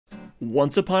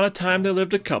Once upon a time there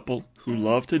lived a couple who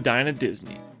loved to dine at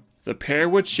Disney. The pair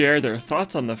would share their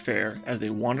thoughts on the fare as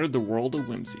they wandered the world of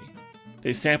whimsy.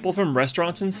 They sampled from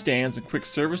restaurants and stands and quick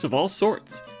service of all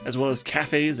sorts, as well as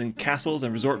cafes and castles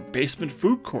and resort basement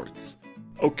food courts.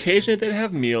 Occasionally they'd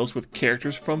have meals with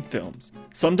characters from films,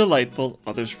 some delightful,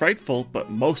 others frightful,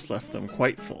 but most left them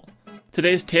quite full.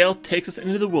 Today's tale takes us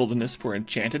into the wilderness for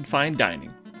enchanted fine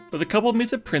dining, where the couple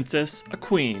meets a princess, a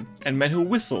queen, and men who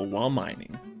whistle while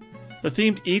mining. The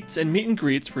themed eats and meet and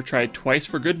greets were tried twice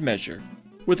for good measure,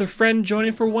 with a friend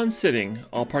joining for one sitting,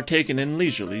 all partaken in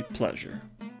leisurely pleasure.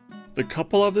 The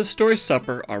couple of this story's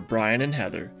supper are Brian and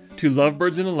Heather, two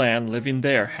lovebirds in a land living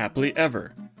there happily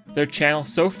ever. Their channel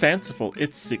so fanciful,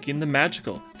 it's seeking the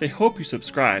magical. They hope you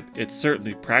subscribe, it's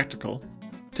certainly practical.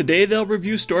 Today they'll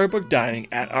review Storybook dining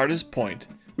at Artist Point.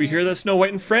 We hear that Snow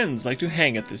White and friends like to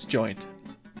hang at this joint.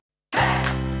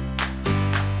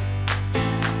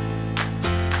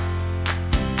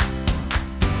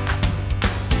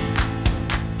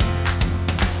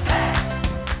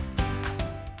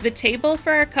 The table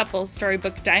for our couple's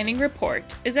Storybook dining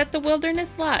report is at the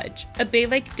Wilderness Lodge, a Bay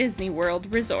Lake Disney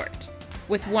World resort.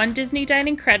 With 1 Disney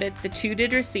dining credit, the two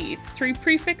did receive 3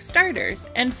 prefix starters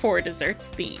and 4 desserts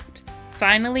themed.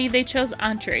 Finally, they chose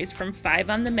entrees from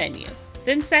 5 on the menu,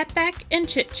 then sat back and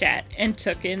chit-chat and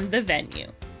took in the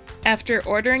venue. After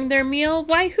ordering their meal,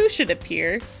 why who should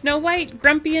appear? Snow White,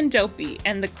 Grumpy and Dopey,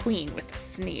 and the Queen with a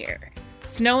sneer.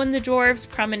 Snow and the Dwarfs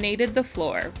promenaded the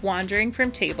floor, wandering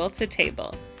from table to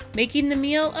table, making the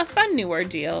meal a fun new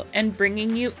ordeal and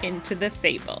bringing you into the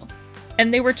fable.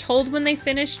 And they were told when they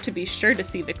finished to be sure to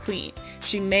see the Queen.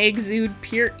 She may exude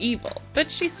pure evil,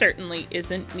 but she certainly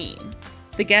isn't mean.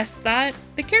 The guests thought,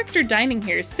 the character dining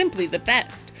here is simply the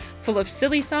best, full of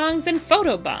silly songs and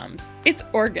photo bombs. It's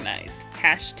organized,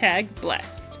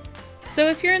 #blessed. So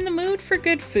if you're in the mood for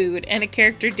good food and a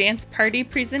character dance party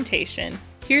presentation,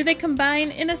 here they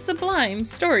combine in a sublime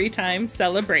storytime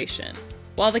celebration.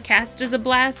 While the cast is a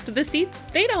blast, the seats,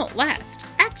 they don't last.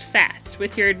 Act fast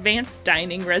with your advanced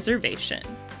dining reservation.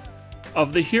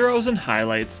 Of the heroes and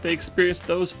highlights, they experienced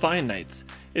those fine nights.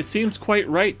 It seems quite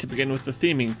right to begin with the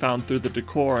theming found through the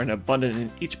decor and abundant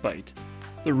in each bite.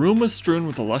 The room was strewn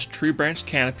with a lush tree-branched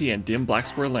canopy and dim black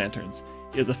square lanterns.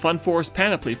 It is a fun forest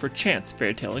panoply for chance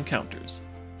fairy tale encounters.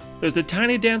 There's a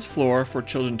tiny dance floor for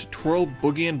children to twirl,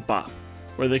 boogie, and bop,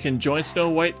 where they can join Snow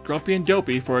White, Grumpy, and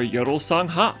Dopey for a yodel song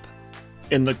hop.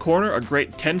 In the corner, a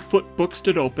great 10-foot book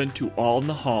stood open to all in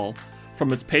the hall.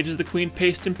 From its pages the Queen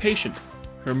paced impatient,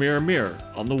 her mirror, mirror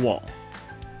on the wall.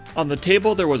 On the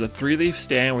table there was a 3-leaf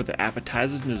stand where the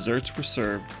appetizers and desserts were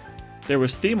served. There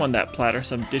was theme on that platter,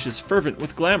 some dishes fervent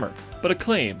with glamour, but a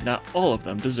claim not all of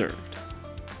them deserved.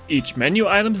 Each menu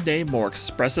item's name more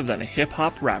expressive than a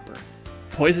hip-hop rapper.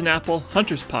 Poison apple,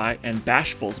 hunter's pie, and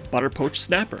Bashful's butter poached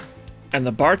snapper. And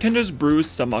the bartender's brews,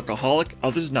 some alcoholic,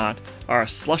 others not, are a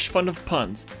slush fund of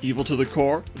puns, evil to the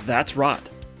core, that's rot.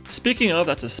 Speaking of,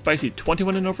 that's a spicy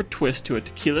 21 and over twist to a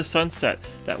tequila sunset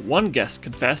that one guest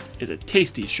confessed is a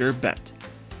tasty sure bet.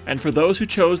 And for those who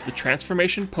chose the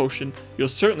transformation potion, you'll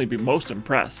certainly be most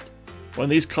impressed. When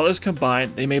these colors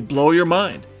combine, they may blow your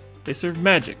mind. They serve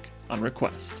magic on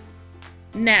request.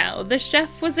 Now, the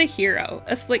chef was a hero,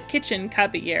 a slick kitchen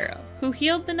caballero, who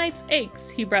healed the night's aches.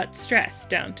 He brought stress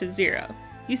down to 0.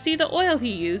 You see, the oil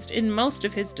he used in most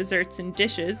of his desserts and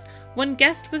dishes, one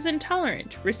guest was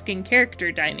intolerant, risking character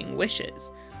dining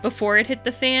wishes. Before it hit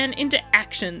the fan, into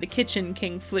action the Kitchen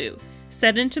King flew.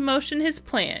 Set into motion his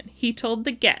plan, he told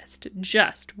the guest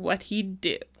just what he'd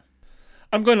do.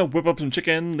 I'm gonna whip up some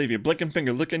chicken, leave you blinking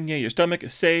finger licking, yeah, your stomach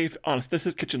is safe. Honest, this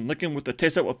is kitchen licking with a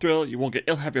taste that will thrill. You won't get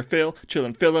ill, have your fill. Chill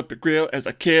and fill up your grill as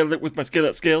I kill it with my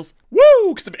skillet skills.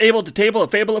 Woo! Cause I'm able to table a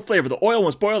fable of flavor. The oil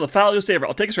won't spoil, the foul you'll savor.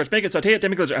 I'll take a stretch, make it, saute it,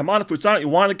 demi-glazer. I'm on a food sonnet, you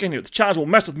want it again here. The challenge won't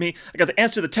mess with me. I got the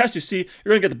answer to the test, you see.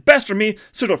 You're gonna get the best from me,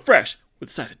 served up fresh with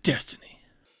a side of destiny.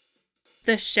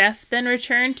 The chef then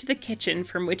returned to the kitchen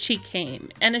from which he came,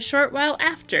 and a short while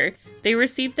after, they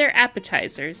received their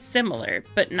appetizers, similar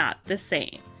but not the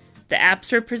same. The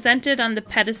apps were presented on the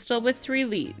pedestal with 3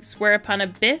 leaves, whereupon a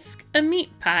bisque, a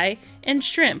meat pie, and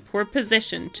shrimp were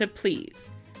positioned to please.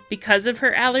 Because of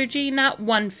her allergy, not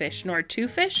 1 fish nor 2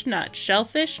 fish, not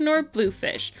shellfish nor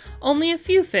bluefish, only a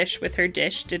few fish with her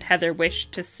dish did Heather wish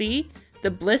to see,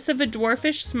 the bliss of a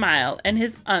dwarfish smile and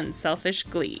his unselfish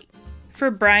glee. For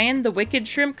Brian, the wicked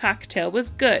shrimp cocktail was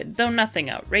good, though nothing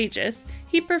outrageous.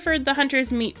 He preferred the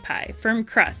hunter's meat pie, firm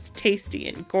crust, tasty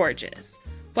and gorgeous.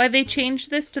 Why they changed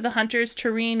this to the hunter's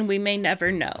tureen we may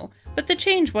never know, but the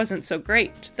change wasn't so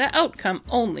great, the outcome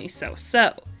only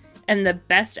so-so. And the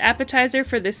best appetizer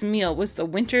for this meal was the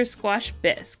winter squash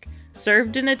bisque.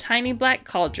 served in a tiny black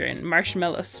cauldron,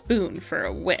 marshmallow spoon for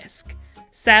a whisk.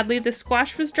 Sadly, the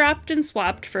squash was dropped and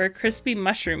swapped for a crispy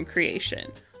mushroom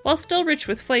creation. While still rich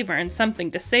with flavor and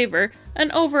something to savor,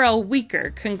 an overall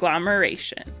weaker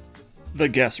conglomeration. The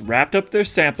guests wrapped up their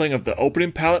sampling of the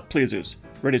opening palate pleasers,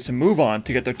 ready to move on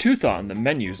to get their tooth on the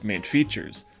menu's main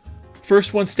features.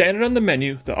 First one standard on the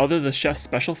menu, the other the chef's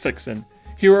special fixin'.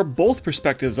 Here are both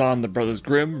perspectives on the Brothers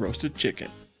Grimm roasted chicken.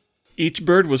 Each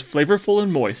bird was flavorful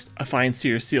and moist, a fine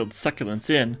sear sealed succulence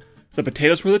in. The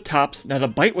potatoes were the tops, not a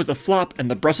bite was a flop,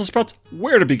 and the Brussels sprouts,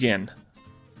 where to begin?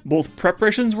 Both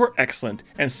preparations were excellent,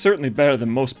 and certainly better than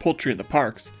most poultry in the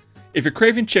parks. If you're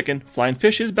craving chicken, flying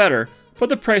fish is better, but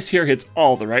the price here hits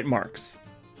all the right marks.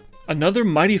 Another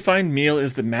mighty fine meal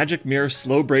is the Magic Mirror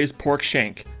slow braised pork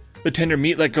shank. The tender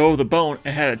meat let go of the bone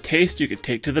and had a taste you could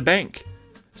take to the bank.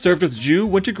 Served with jus,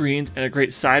 winter greens, and a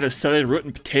great side of celery root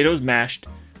and potatoes mashed,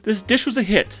 this dish was a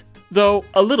hit, though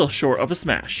a little short of a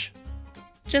smash.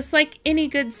 Just like any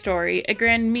good story, a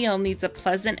grand meal needs a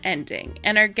pleasant ending,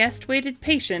 and our guest waited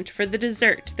patient for the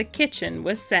dessert the kitchen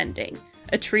was sending.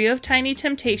 A trio of tiny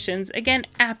temptations, again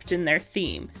apt in their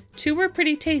theme. Two were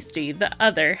pretty tasty, the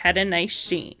other had a nice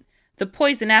sheen. The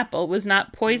poison apple was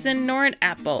not poison nor an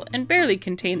apple, and barely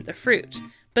contained the fruit.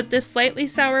 But this slightly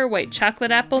sour white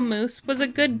chocolate apple mousse was a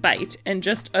good bite, and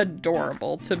just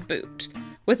adorable to boot.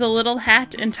 With a little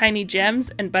hat and tiny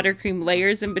gems and buttercream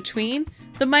layers in between,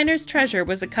 the miner's treasure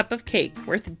was a cup of cake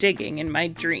worth digging in my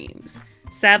dreams.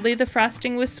 Sadly, the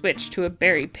frosting was switched to a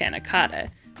berry panna cotta.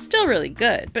 Still really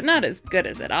good, but not as good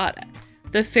as it oughta.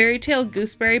 The fairy tale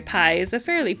gooseberry pie is a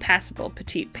fairly passable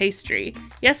petite pastry.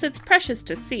 Yes, it's precious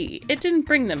to see, it didn't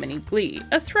bring them any glee,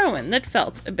 a throw-in that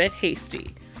felt a bit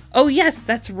hasty. Oh yes,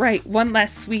 that's right, one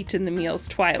last sweet in the meal's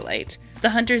twilight. The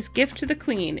hunter's gift to the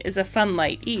queen is a fun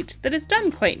light eat that is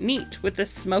done quite neat with a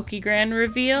smoky grand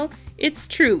reveal. It's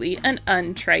truly an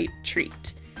untrite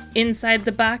treat. Inside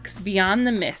the box, beyond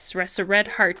the mist, rests a red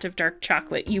heart of dark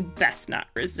chocolate you best not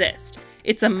resist.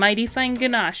 It's a mighty fine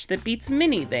ganache that beats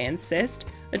mini, they insist,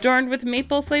 adorned with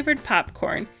maple-flavored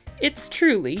popcorn. It's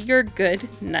truly your good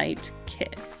night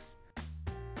kiss.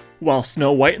 While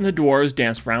Snow White and the Dwarfs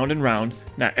danced round and round,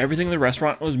 not everything in the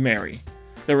restaurant was merry.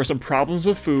 There were some problems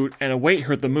with food, and a wait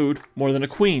hurt the mood more than a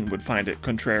queen would find it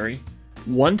contrary.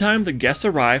 One time the guests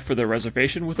arrived for their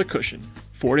reservation with a cushion.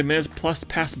 40 minutes plus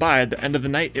passed by, at the end of the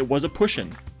night it was a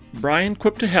pushin'. Brian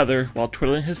quipped to Heather while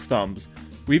twiddling his thumbs,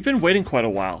 "We've been waiting quite a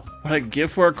while, what I'd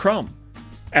give for a crumb."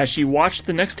 As she watched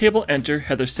the next table enter,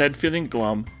 Heather said feeling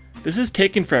glum, "This is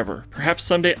taking forever, perhaps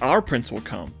someday our prince will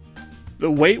come." The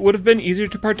wait would have been easier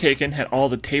to partake in had all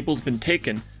the tables been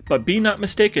taken, but be not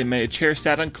mistaken, many a chair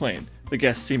sat unclaimed, the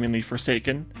guests seemingly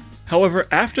forsaken. However,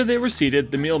 after they were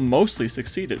seated, the meal mostly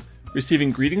succeeded,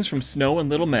 receiving greetings from Snow and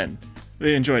little men.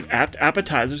 They enjoyed apt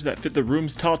appetizers that fit the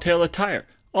room's tall tale attire,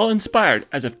 all inspired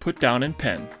as if put down in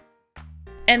pen.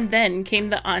 And then came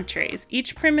the entrees,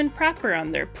 each prim and proper on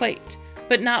their plate.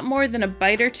 But not more than a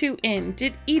bite or two in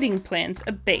did eating plans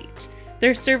abate.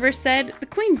 Their server said the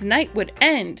queen's night would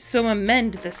end, so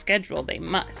amend the schedule they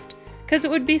must. 'Cause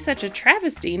it would be such a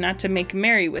travesty not to make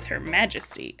merry with her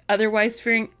majesty, otherwise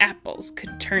fearing apples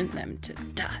could turn them to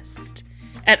dust.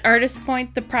 At Artist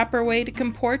Point, the proper way to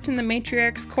comport in the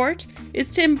matriarch's court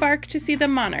is to embark to see the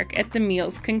monarch at the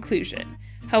meal's conclusion.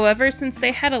 However, since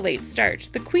they had a late start,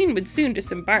 the queen would soon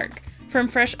disembark. From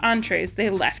fresh entrees they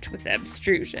left with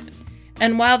abstrusion.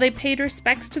 And while they paid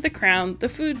respects to the crown, the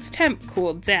food's temp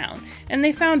cooled down, and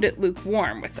they found it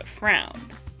lukewarm with a frown.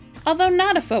 Although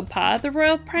not a faux pas, the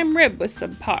royal prime rib was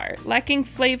subpar, lacking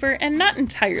flavor and not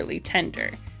entirely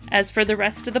tender. As for the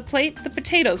rest of the plate, the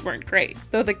potatoes weren't great,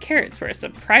 though the carrots were a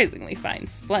surprisingly fine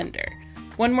splendor.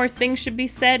 One more thing should be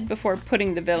said before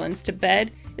putting the villains to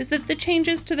bed, is that the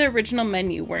changes to the original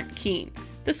menu weren't keen.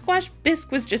 The squash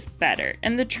bisque was just better,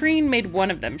 and the tureen made one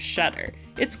of them shudder.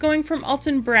 It's going from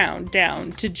Alton Brown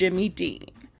down to Jimmy Dean.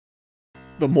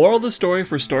 The moral of the story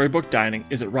for Storybook dining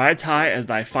is it rides high as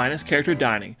thy finest character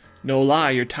dining. No lie,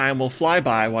 your time will fly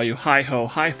by while you hi-ho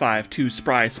high-five two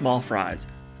spry small fries.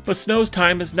 But Snow's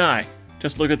time is nigh,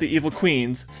 just look at the evil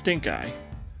queen's stink eye.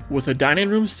 With a dining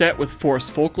room set with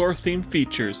forest folklore-themed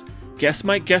features, guests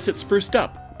might guess it's spruced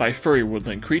up by furry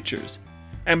woodland creatures.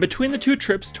 And between the two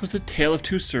trips 'twas a tale of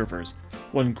two servers,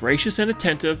 one gracious and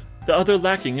attentive, the other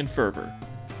lacking in fervor.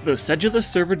 The sedulous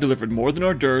server delivered more than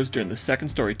hors d'oeuvres during the second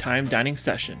story time dining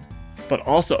session, but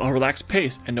also a relaxed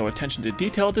pace and no attention to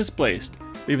detail displaced,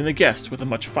 leaving the guests with a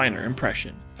much finer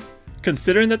impression.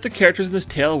 Considering that the characters in this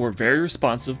tale were very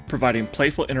responsive, providing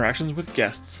playful interactions with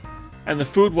guests, and the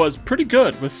food was pretty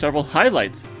good with several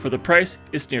highlights, for the price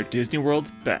it's near Disney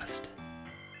World's best.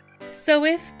 So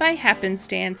if, by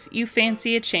happenstance, you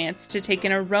fancy a chance to take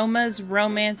in aromas,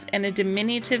 romance, and a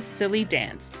diminutive silly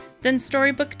dance, then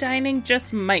Storybook dining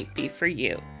just might be for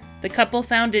you. The couple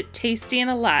found it tasty and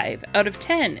alive, out of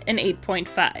 10 an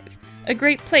 8.5, a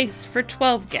great place for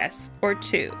 12 guests or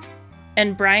 2.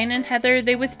 And Brian and Heather,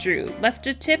 they withdrew, left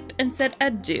a tip, and said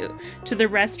adieu to the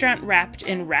restaurant wrapped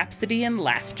in rhapsody and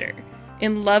laughter.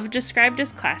 In love described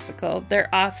as classical,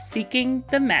 they're off seeking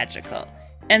the magical,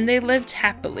 and they lived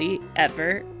happily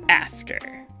ever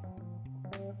after.